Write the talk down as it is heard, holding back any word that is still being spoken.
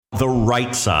The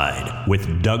Right Side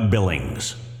with Doug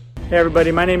Billings. Hey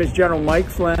everybody, my name is General Mike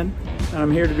Flynn, and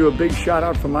I'm here to do a big shout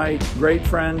out for my great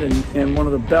friend and one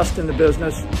of the best in the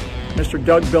business, Mr.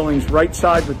 Doug Billings. Right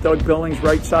Side with Doug Billings,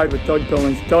 Right Side with Doug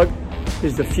Billings. Doug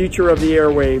is the future of the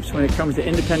airwaves when it comes to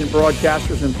independent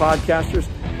broadcasters and podcasters.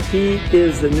 He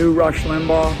is the new Rush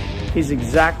Limbaugh. He's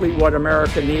exactly what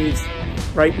America needs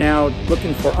right now,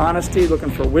 looking for honesty,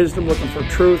 looking for wisdom, looking for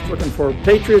truth, looking for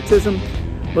patriotism.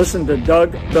 Listen to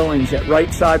Doug Billings at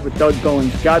Right Side with Doug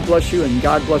Billings. God bless you and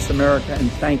God bless America,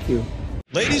 and thank you.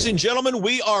 Ladies and gentlemen,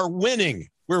 we are winning.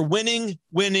 We're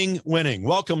winning.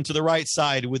 Welcome to The Right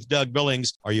Side with Doug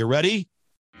Billings. Are you ready?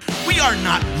 We are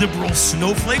not liberal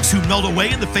snowflakes who melt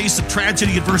away in the face of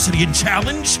tragedy, adversity, and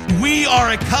challenge. We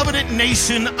are a covenant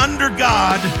nation under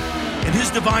God, and his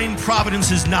divine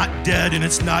providence is not dead and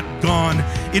it's not gone.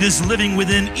 It is living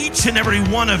within each and every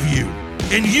one of you.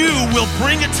 And you will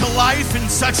bring it to life in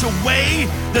such a way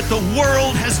that the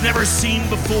world has never seen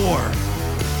before.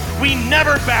 We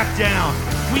never back down.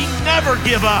 We never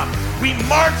give up. We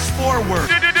march forward.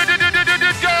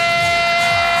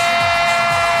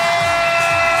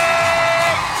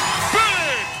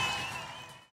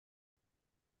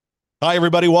 Hi,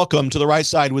 everybody. Welcome to The Right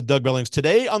Side with Doug Billings.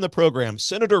 Today on the program,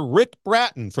 Senator Rick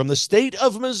Bratton from the state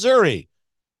of Missouri.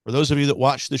 For those of you that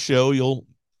watch the show, you'll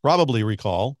probably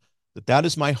recall that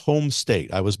is my home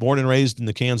state. I was born and raised in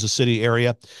the Kansas City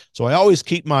area, so I always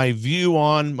keep my view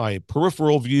on, my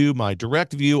peripheral view, my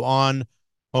direct view on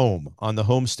home, on the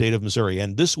home state of Missouri.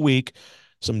 And this week,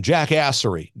 some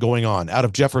jackassery going on out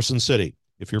of Jefferson City.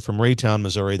 If you're from Raytown,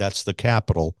 Missouri, that's the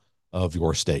capital of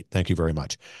your state. Thank you very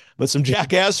much. But some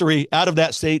jackassery out of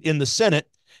that state in the Senate,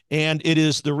 and it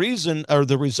is the reason or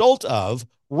the result of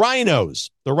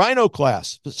rhinos, the rhino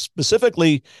class,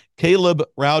 specifically Caleb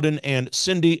Rowden and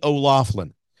Cindy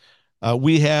O'Laughlin.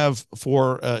 We have,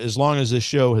 for as long as this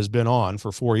show has been on,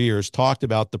 for 4 years, talked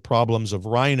about the problems of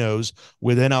rhinos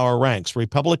within our ranks,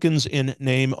 Republicans in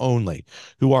name only,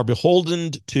 who are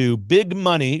beholden to big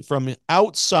money from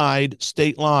outside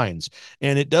state lines.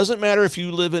 And it doesn't matter if you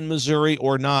live in Missouri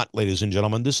or not, ladies and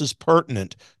gentlemen, this is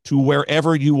pertinent to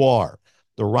wherever you are.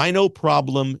 The rhino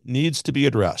problem needs to be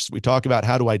addressed. We talk about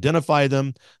how to identify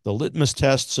them, the litmus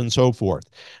tests, and so forth.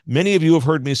 Many of you have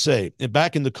heard me say,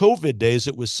 back in the COVID days,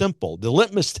 it was simple. The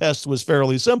litmus test was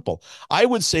fairly simple. I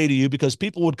would say to you, because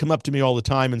people would come up to me all the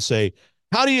time and say,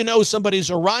 how do you know somebody's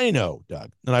a rhino, Doug?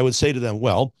 And I would say to them,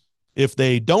 well, if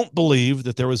they don't believe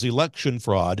that there was election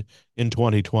fraud in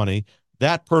 2020,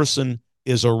 that person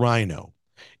is a rhino.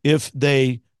 If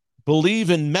they believe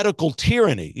in medical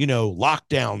tyranny,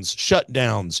 lockdowns,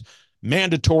 shutdowns,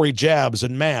 mandatory jabs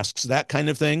and masks, that kind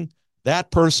of thing,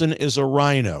 that person is a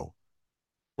rhino.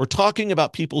 We're talking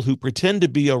about people who pretend to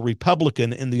be a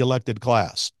Republican in the elected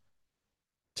class.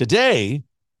 Today,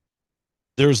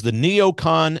 there's the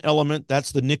neocon element.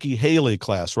 That's the Nikki Haley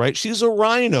class, right? She's a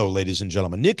rhino, ladies and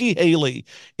gentlemen. Nikki Haley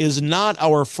is not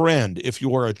our friend if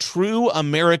you are a true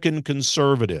American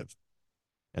conservative.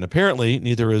 And apparently,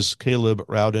 neither is Caleb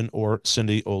Rowden or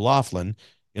Cindy O'Laughlin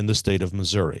in the state of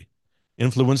Missouri.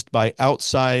 Influenced by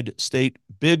outside state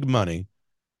big money,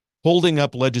 holding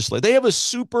up legislation. They have a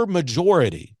super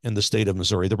majority in the state of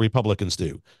Missouri, the Republicans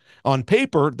do. On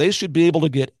paper, they should be able to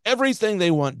get everything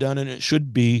they want done, and it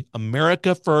should be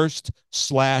America first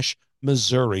 /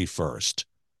 Missouri first.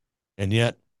 And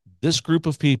yet, this group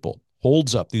of people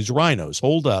holds up, these rhinos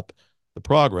hold up the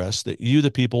progress that you,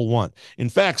 the people, want. In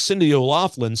fact, Cindy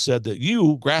O'Laughlin said that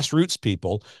you, grassroots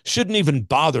people, shouldn't even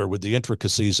bother with the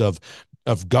intricacies of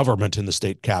government in the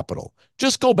state capitol.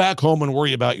 Just go back home and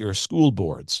worry about your school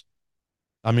boards.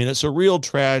 I mean, it's a real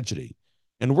tragedy.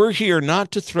 And we're here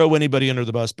not to throw anybody under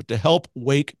the bus, but to help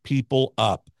wake people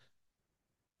up.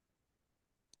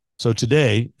 So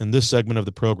today, in this segment of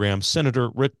the program, Senator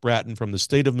Rick Bratton from the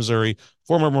state of Missouri,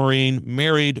 former Marine,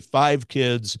 married, 5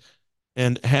 kids,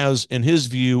 and has, in his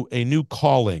view, a new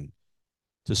calling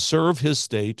to serve his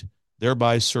state,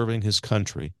 thereby serving his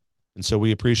country. And so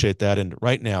we appreciate that. And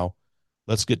right now,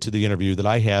 let's get to the interview that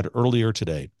I had earlier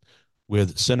today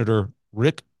with Senator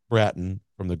Rick Bratton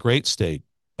from the great state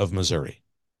of Missouri.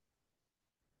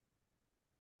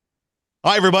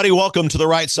 Hi, everybody. Welcome to The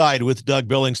Right Side with Doug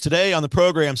Billings. Today on the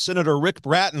program, Senator Rick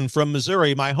Bratton from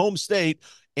Missouri, my home state.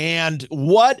 And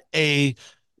what a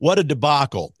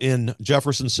debacle in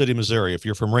Jefferson City, Missouri. If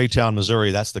you're from Raytown, Missouri,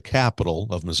 that's the capital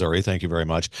of Missouri. Thank you very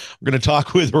much. We're going to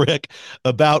talk with Rick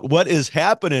about what is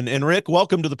happening. And Rick,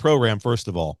 welcome to the program, first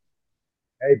of all.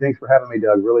 Hey, thanks for having me,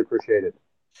 Doug. Really appreciate it.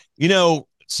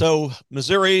 So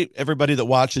Missouri, everybody that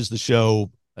watches the show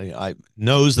I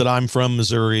knows that I'm from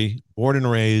Missouri, born and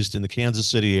raised in the Kansas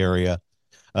City area.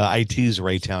 I tease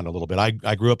Raytown a little bit.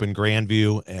 I grew up in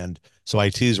Grandview, and so I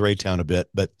tease Raytown a bit.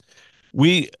 But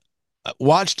we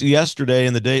watched yesterday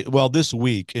and the day, well, this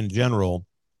week in general,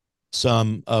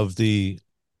 some of the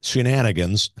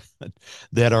shenanigans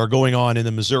that are going on in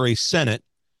the Missouri Senate,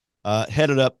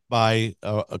 headed up by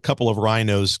a couple of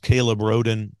rhinos, Caleb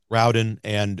Rowden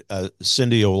and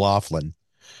Cindy O'Laughlin,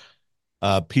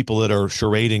 people that are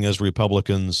charading as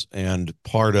Republicans and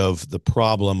part of the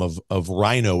problem of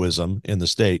rhinoism in the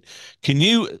state. Can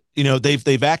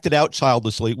they've acted out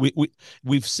childlessly.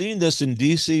 We've seen this in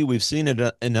D.C. We've seen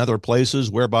it in other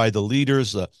places whereby the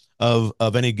leaders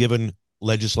of any given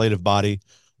legislative body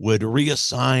would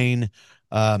reassign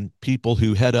people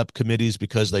who head up committees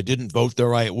because they didn't vote the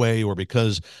right way or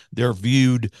because they're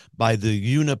viewed by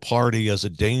the uniparty as a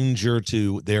danger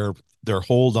to their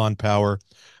hold on power.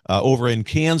 Over in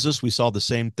Kansas, we saw the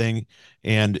same thing,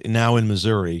 and now in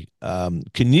Missouri.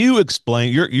 Can you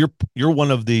explain? You're one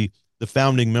of the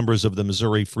founding members of the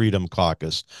Missouri Freedom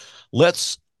Caucus.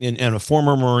 And a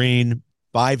former Marine,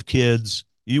 5 kids.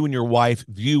 You and your wife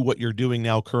view what you're doing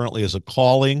now currently as a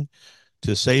calling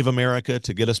to save America,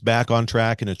 to get us back on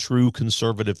track in a true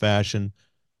conservative fashion.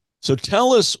 So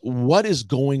tell us what is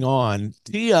going on.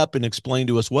 Tee up and explain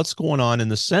to us what's going on in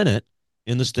the Senate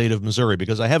in the state of Missouri,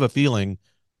 because I have a feeling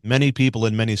many people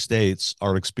in many states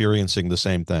are experiencing the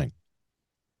same thing.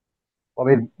 Well,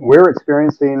 I mean, we're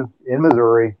experiencing in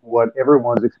Missouri what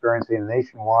everyone's experiencing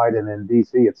nationwide and in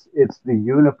DC. It's the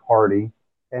uniparty,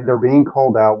 and they're being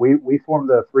called out. We formed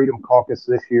the Freedom Caucus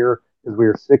this year because we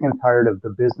are sick and tired of the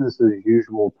business as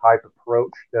usual type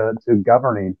approach to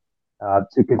governing,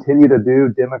 to continue to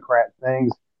do Democrat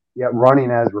things, yet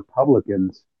running as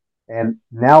Republicans. And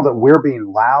now that we're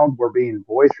being loud, we're being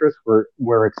boisterous,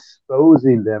 we're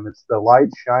exposing them. It's the light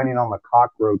shining on the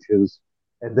cockroaches,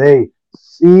 and they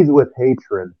seethe with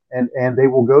hatred, and they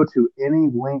will go to any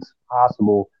lengths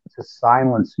possible to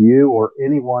silence you or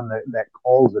anyone that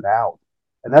calls it out.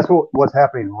 And that's what's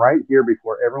happening right here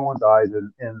before everyone's eyes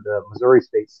in the Missouri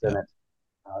State Senate.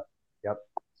 Yep.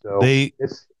 So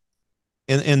it's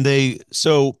and they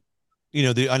so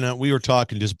I know we were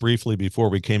talking just briefly before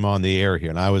we came on the air here,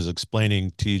 and I was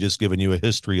explaining to you, just giving you a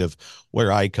history of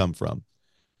where I come from.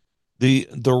 The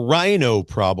rhino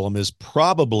problem is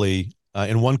probably,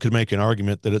 and one could make an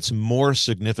argument that it's more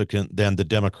significant than the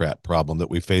Democrat problem that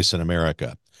we face in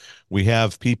America. We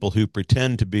have people who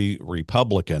pretend to be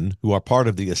Republican, who are part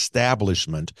of the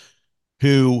establishment,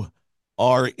 who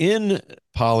are in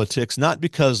politics not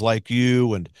because, like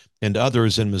you and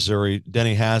others in Missouri,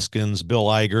 Denny Haskins, Bill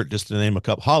Eigert, just to name a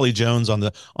couple, Holly Jones on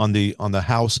the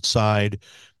House side,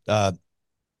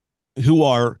 who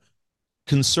are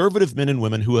conservative men and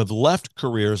women who have left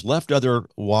careers, left other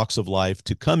walks of life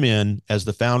to come in as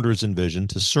the founders envisioned,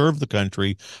 to serve the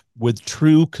country with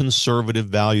true conservative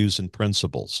values and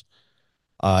principles.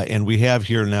 And we have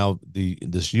here now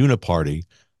this uniparty.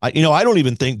 I don't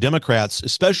even think Democrats,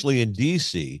 especially in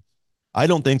D.C., I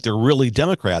don't think they're really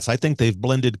Democrats. I think they've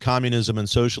blended communism and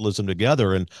socialism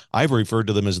together, and I've referred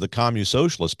to them as the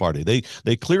Commu-Socialist Party.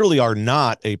 They clearly are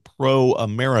not a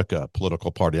pro-America political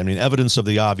party. I mean, evidence of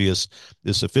the obvious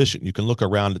is sufficient. You can look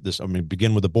around at this. I mean,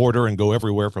 begin with the border and go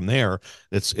everywhere from there.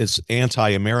 It's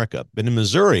anti-America. But in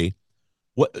Missouri,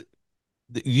 what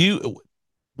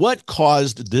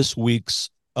caused this week's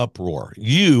uproar?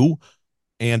 You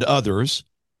and others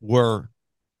were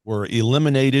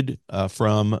eliminated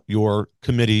from your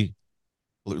committee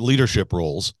leadership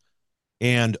roles,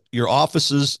 and your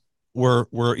offices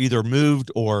were either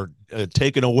moved or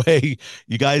taken away.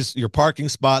 You guys, your parking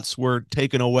spots were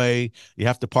taken away. You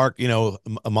have to park,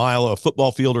 a mile, a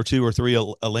football field or 2 or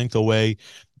 3 a length away.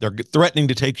 They're threatening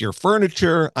to take your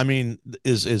furniture. I mean,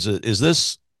 is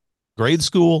this grade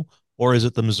school, or is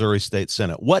it the Missouri State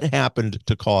Senate? What happened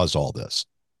to cause all this?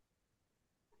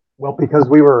 Well, because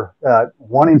we were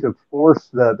wanting to force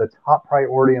the top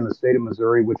priority in the state of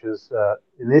Missouri, which is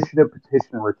initiative, petition,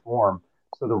 and reform.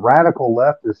 So the radical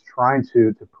left is trying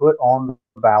to put on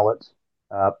the ballots,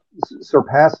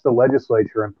 surpass the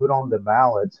legislature and put on the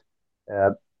ballots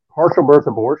partial birth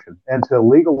abortion, and to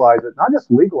legalize it, not just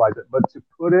legalize it, but to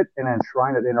put it and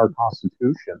enshrine it in our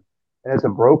Constitution. And it's a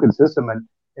broken system, and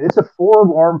it's a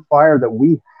 4-alarm fire that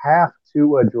we have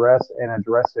to address, and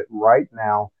address it right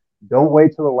now. Don't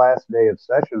wait till the last day of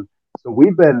session. So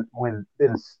we've been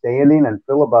standing and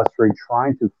filibustering,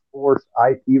 trying to force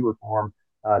IP reform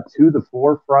to the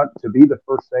forefront, to be the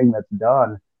first thing that's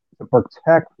done to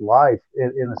protect life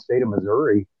in the state of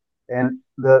Missouri. And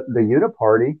the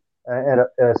uniparty, and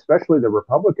especially the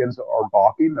Republicans, are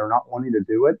balking. They're not wanting to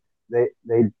do it.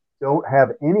 They don't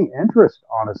have any interest,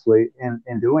 honestly,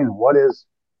 in doing what is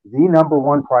the number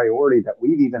one priority that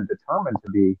we've even determined to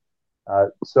be.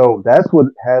 So that's what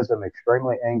has them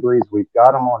extremely angry. Is we've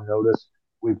got them on notice.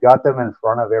 We've got them in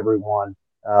front of everyone,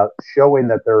 showing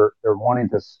that they're wanting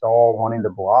to stall, wanting to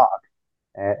block,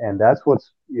 and that's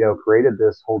what's created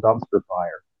this whole dumpster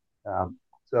fire.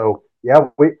 So yeah,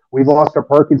 we've lost our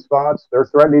parking spots. They're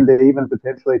threatening to even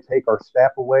potentially take our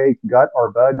staff away, gut our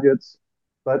budgets.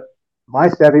 But my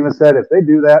staff even said if they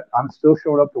do that, I'm still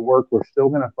showing up to work. We're still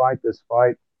going to fight this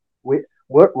fight. We're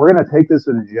going to take this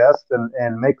in jest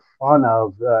and make fun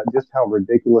of just how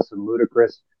ridiculous and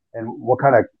ludicrous and what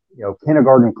kind of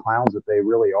kindergarten clowns that they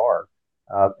really are.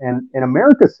 And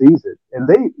America sees it, and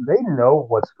they know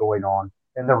what's going on,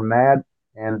 and they're mad,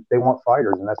 and they want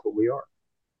fighters, and that's what we are.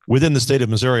 Within the state of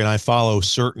Missouri, and I follow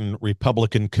certain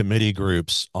Republican committee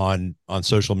groups on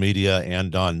social media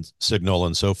and on Signal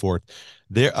and so forth.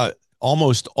 There,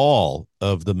 almost all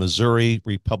of the Missouri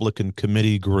Republican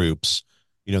committee groups,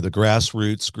 the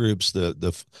grassroots groups,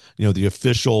 the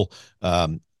official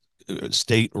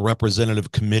state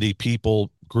representative committee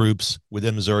people groups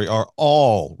within Missouri are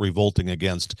all revolting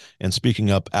against and speaking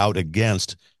up out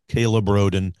against Caleb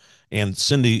Roden and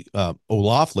Cindy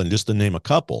O'Laughlin, just to name a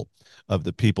couple of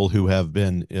the people who have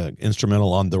been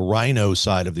instrumental on the rhino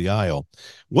side of the aisle.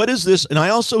 What is this? And I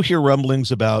also hear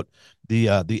rumblings about the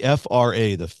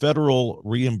FRA, the Federal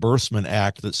Reimbursement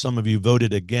Act, that some of you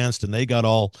voted against, and they got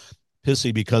all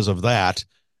pissy because of that.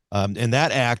 And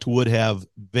that act would have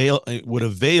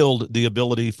veiled the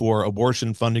ability for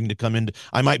abortion funding to come in.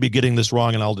 I might be getting this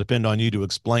wrong, and I'll depend on you to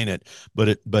explain it.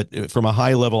 But from a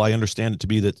high level, I understand it to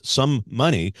be that some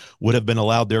money would have been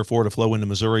allowed, therefore, to flow into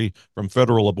Missouri from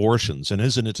federal abortions. And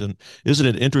isn't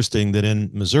it interesting that in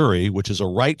Missouri, which is a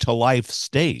right-to-life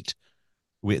state,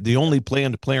 the only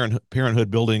Planned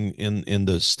Parenthood building in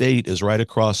the state is right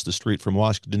across the street from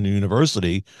Washington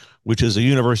University, which is a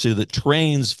university that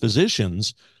trains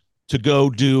physicians to go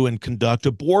do and conduct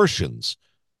abortions.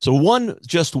 So one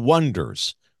just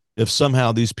wonders if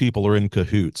somehow these people are in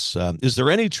cahoots. Is there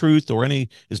any truth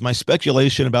is my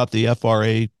speculation about the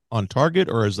FRA on target,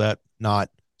 or is that not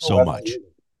so much?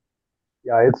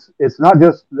 Yeah, it's not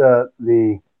just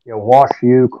the Wash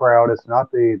U crowd. It's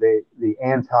not the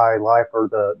anti-life or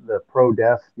the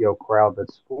pro-death crowd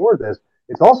that's for this.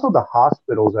 It's also the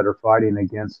hospitals that are fighting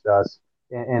against us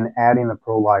and adding the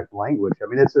pro-life language. I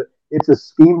mean, it's a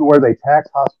scheme where they tax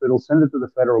hospitals, send it to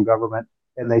the federal government,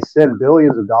 and they send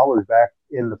billions of dollars back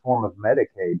in the form of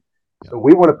Medicaid. So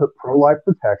we want to put pro-life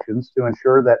protections to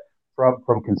ensure that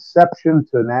from conception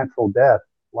to natural death,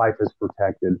 life is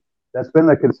protected. That's been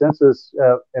the consensus,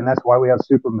 and that's why we have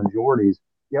super majorities.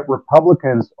 Yet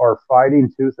Republicans are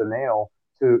fighting tooth and nail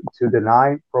to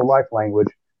deny pro-life language.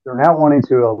 They're now wanting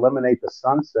to eliminate the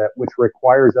sunset, which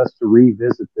requires us to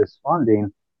revisit this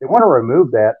funding. They want to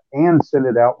remove that and send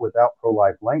it out without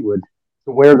pro-life language,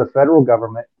 to where the federal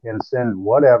government can send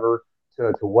whatever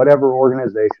to whatever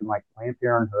organization like Planned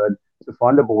Parenthood to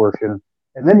fund abortion.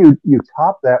 And then you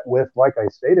top that with, like I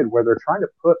stated, where they're trying to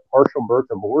put partial birth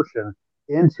abortion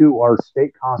into our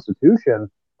state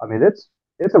constitution. I mean, it's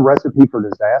a recipe for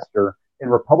disaster,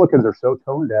 and Republicans are so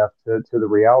tone deaf to the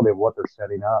reality of what they're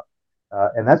setting up.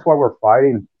 And that's why we're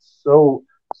fighting so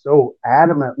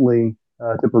adamantly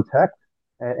to protect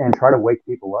and try to wake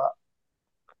people up.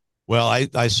 Well,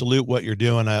 I salute what you're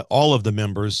doing. All of the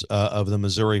members of the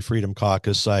Missouri Freedom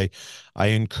Caucus. I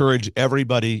encourage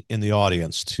everybody in the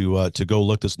audience to go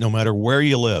look this, no matter where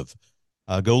you live.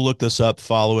 Go look this up,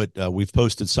 follow it. We've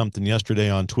posted something yesterday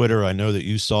on Twitter. I know that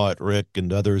you saw it, Rick,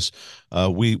 and others.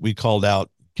 We called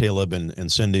out Caleb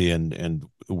and Cindy, and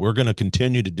we're going to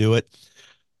continue to do it.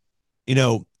 And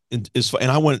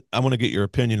I want to get your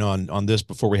opinion on this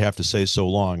before we have to say so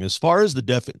long. As far as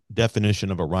the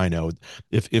definition of a rhino,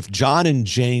 if John and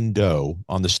Jane Doe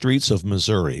on the streets of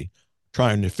Missouri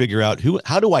trying to figure out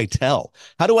how do I tell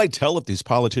if these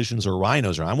politicians are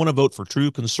rhinos, or I want to vote for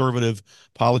true conservative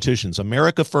politicians,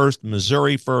 America first,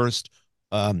 Missouri first.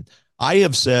 I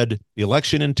have said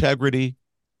election integrity,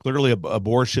 clearly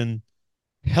abortion,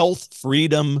 health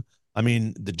freedom. I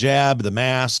mean, the jab, the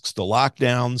masks, the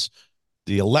lockdowns,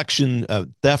 the election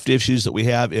theft issues that we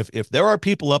have. If there are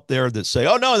people up there that say,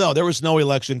 oh, no, there was no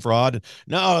election fraud,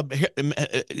 no,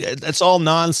 that's all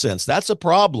nonsense, that's a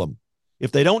problem.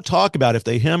 If they don't talk about, if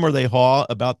they hem or they haw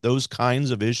about those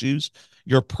kinds of issues,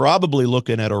 you're probably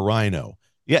looking at a rhino.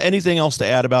 Yeah. Anything else to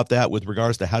add about that with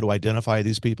regards to how to identify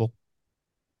these people?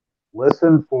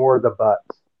 Listen for the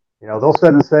buts. They'll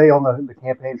sit and say on the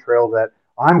campaign trail that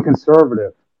I'm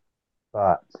conservative,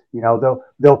 but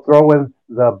they'll throw in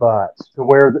the buts to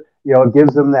where it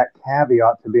gives them that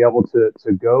caveat to be able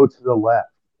to go to the left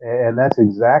And that's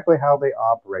exactly how they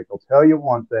operate. They'll tell you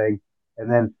one thing,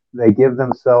 and then they give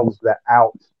themselves the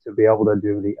out to be able to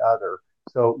do the other.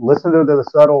 So listen to the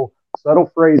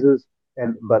subtle phrases,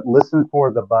 but listen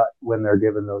for the but when they're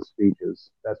giving those speeches.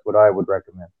 That's what I would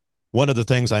recommend. One of the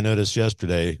things I noticed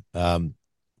yesterday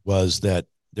was that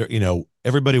there,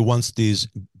 everybody wants these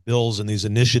bills and these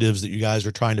initiatives that you guys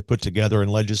are trying to put together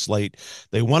and legislate.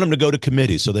 They want them to go to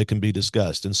committee so they can be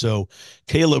discussed. And so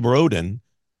Caleb Roden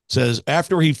says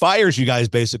after he fires you guys,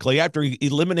 basically after he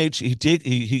eliminates,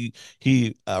 he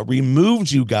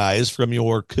removed you guys from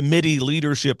your committee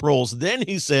leadership roles. Then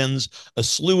he sends a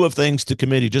slew of things to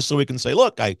committee just so we can say,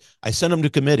 look, I sent them to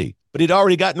committee, but he'd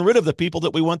already gotten rid of the people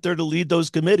that we want there to lead those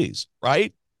committees,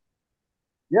 right?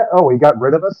 Yeah. Oh, he got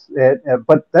rid of us,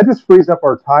 but that just frees up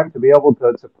our time to be able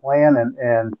to plan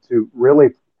and to really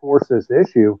force this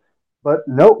issue. But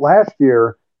note, last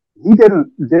year he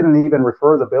didn't even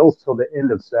refer the bills till the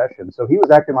end of session, so he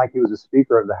was acting like he was a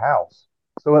speaker of the House.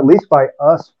 So at least by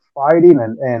us fighting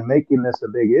and making this a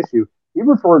big issue, he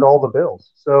referred all the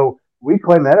bills. So we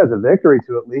claim that as a victory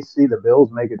to at least see the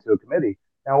bills make it to a committee.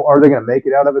 Now, are they going to make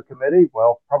it out of a committee?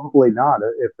 Well, probably not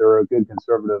if they're a good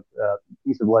conservative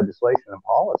piece of legislation and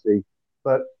policy.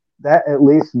 But that at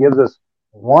least gives us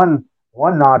one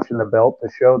notch in the belt to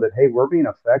show that, hey, we're being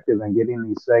effective in getting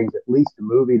these things at least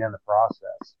moving in the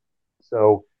process.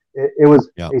 So it was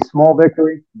a small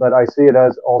victory, but I see it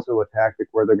as also a tactic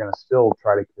where they're going to still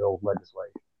try to kill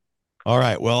legislation. All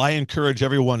right. Well, I encourage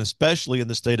everyone, especially in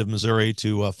the state of Missouri,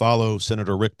 to follow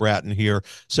Senator Rick Bratton here.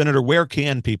 Senator, where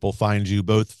can people find you,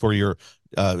 both for your,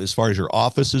 as far as your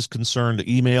office is concerned,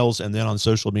 emails, and then on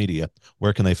social media?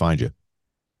 Where can they find you?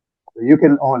 You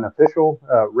can on official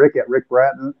Rick at Rick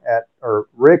Bratton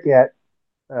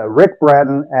Rick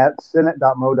Bratton at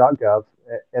senate.mo.gov,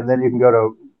 and then you can go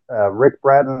to Rick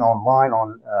Bratton online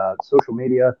on social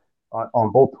media.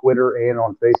 On both Twitter and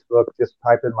on Facebook, just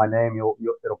type in my name.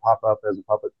 It'll pop up as a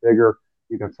public figure.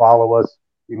 You can follow us.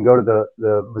 You can go to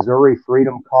the Missouri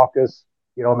Freedom Caucus.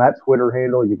 Get on that Twitter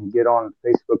handle. You can get on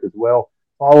Facebook as well.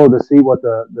 Follow to see what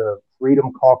the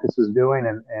Freedom Caucus is doing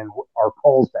and our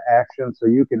calls to action, so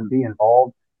you can be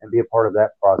involved and be a part of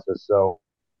that process. So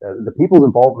the people's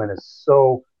involvement is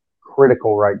so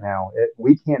critical right now.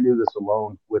 We can't do this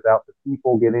alone without the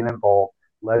people getting involved,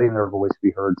 letting their voice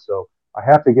be heard. So I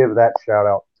have to give that shout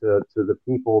out to the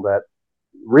people that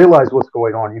realize what's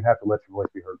going on. You have to let your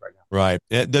voice be heard right now. Right.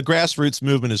 The grassroots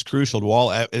movement is crucial to all.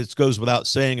 It goes without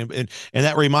saying. And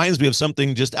that reminds me of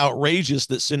something just outrageous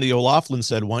that Cindy O'Loughlin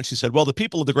said once. She said, well, the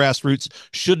people of the grassroots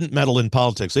shouldn't meddle in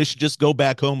politics. They should just go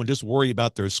back home and just worry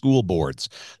about their school boards.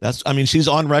 She's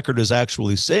on record as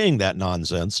actually saying that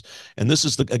nonsense. And this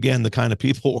is, again, the kind of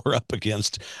people we're up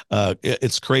against.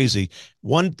 It's crazy.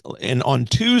 And on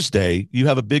Tuesday, you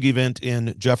have a big event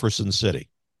in Jefferson City.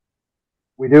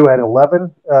 We do at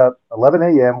 11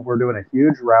 a.m. We're doing a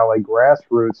huge rally,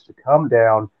 grassroots, to come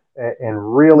down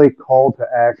and really call to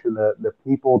action the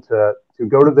people to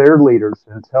go to their leaders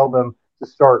and tell them to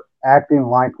start acting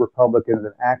like Republicans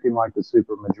and acting like the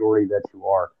supermajority that you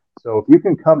are. So if you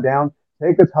can come down,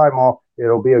 take the time off.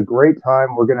 It'll be a great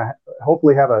time. We're going to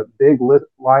hopefully have a big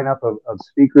lineup of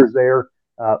speakers there.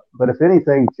 But if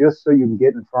anything, just so you can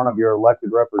get in front of your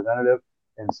elected representative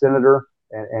and senator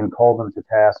and call them to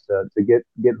task to get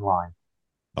in line.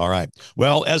 All right.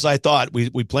 Well, as I thought, we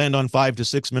planned on 5 to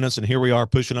 6 minutes, and here we are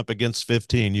pushing up against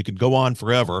 15. You could go on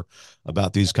forever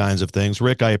about these kinds of things.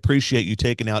 Rick, I appreciate you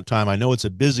taking out time. I know it's a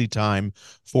busy time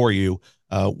for you.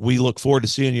 We look forward to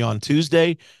seeing you on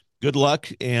Tuesday. Good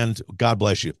luck, and God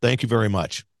bless you. Thank you very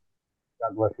much.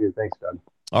 God bless you. Thanks, Doug.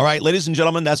 All right, ladies and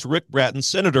gentlemen, that's Rick Bratton,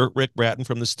 Senator Rick Bratton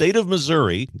from the state of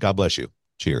Missouri. God bless you.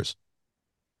 Cheers.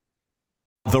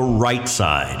 The Right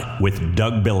Side with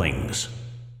Doug Billings.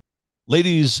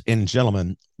 Ladies and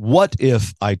gentlemen, what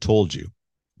if I told you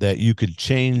that you could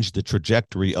change the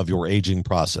trajectory of your aging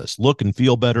process? Look and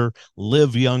feel better,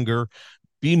 live younger,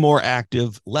 be more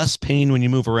active, less pain when you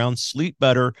move around, sleep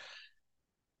better,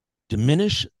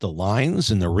 diminish the lines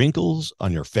and the wrinkles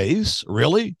on your face?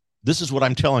 Really? This is what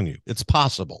I'm telling you. It's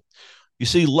possible. You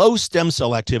see, low stem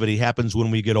cell activity happens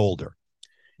when we get older.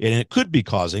 And it could be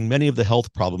causing many of the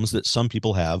health problems that some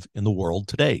people have in the world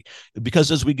today.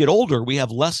 Because as we get older, we have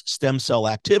less stem cell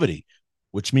activity,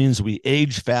 which means we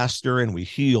age faster and we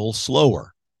heal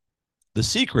slower. The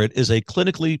secret is a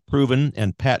clinically proven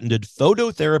and patented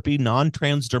phototherapy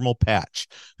non-transdermal patch,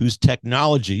 whose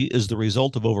technology is the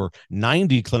result of over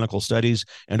 90 clinical studies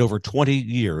and over 20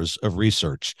 years of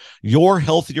research. Your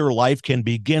healthier life can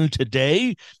begin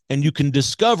today, and you can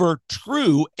discover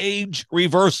true age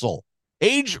reversal.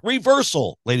 Age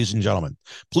reversal, ladies and gentlemen.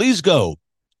 Please go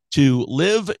to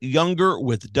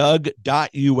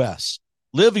liveyoungerwithdoug.us.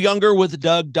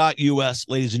 Liveyoungerwithdoug.us,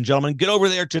 ladies and gentlemen. Get over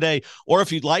there today. Or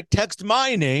if you'd like, text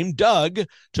my name, Doug,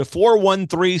 to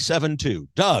 41372.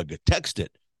 Doug, text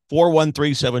it,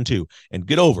 41372. And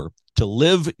get over to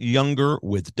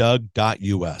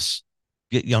liveyoungerwithdoug.us.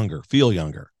 Get younger, feel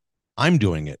younger. I'm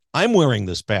doing it. I'm wearing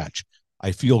this patch.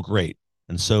 I feel great.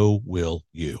 And so will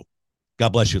you. God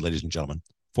bless you, ladies and gentlemen.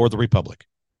 For the Republic.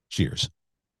 Cheers.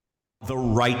 The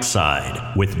Right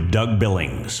Side with Doug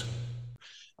Billings.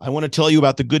 I want to tell you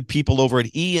about the good people over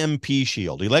at EMP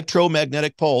Shield,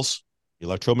 electromagnetic pulse,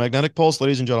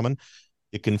 ladies and gentlemen.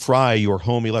 It can fry your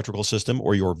home electrical system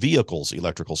or your vehicle's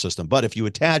electrical system. But if you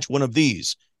attach one of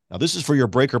these, now this is for your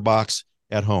breaker box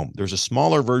at home. There's a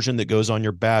smaller version that goes on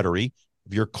your battery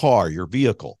of your car, your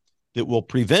vehicle, that will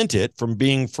prevent it from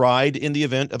being fried in the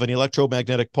event of an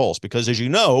electromagnetic pulse. Because as you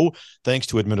know, thanks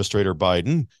to Administrator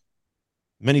Biden,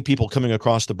 many people coming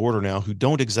across the border now who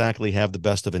don't exactly have the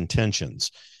best of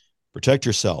intentions. Protect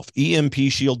yourself.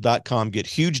 EMPshield.com. Get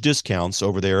huge discounts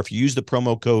over there if you use the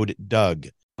promo code Doug.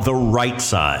 The Right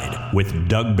Side with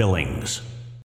Doug Billings.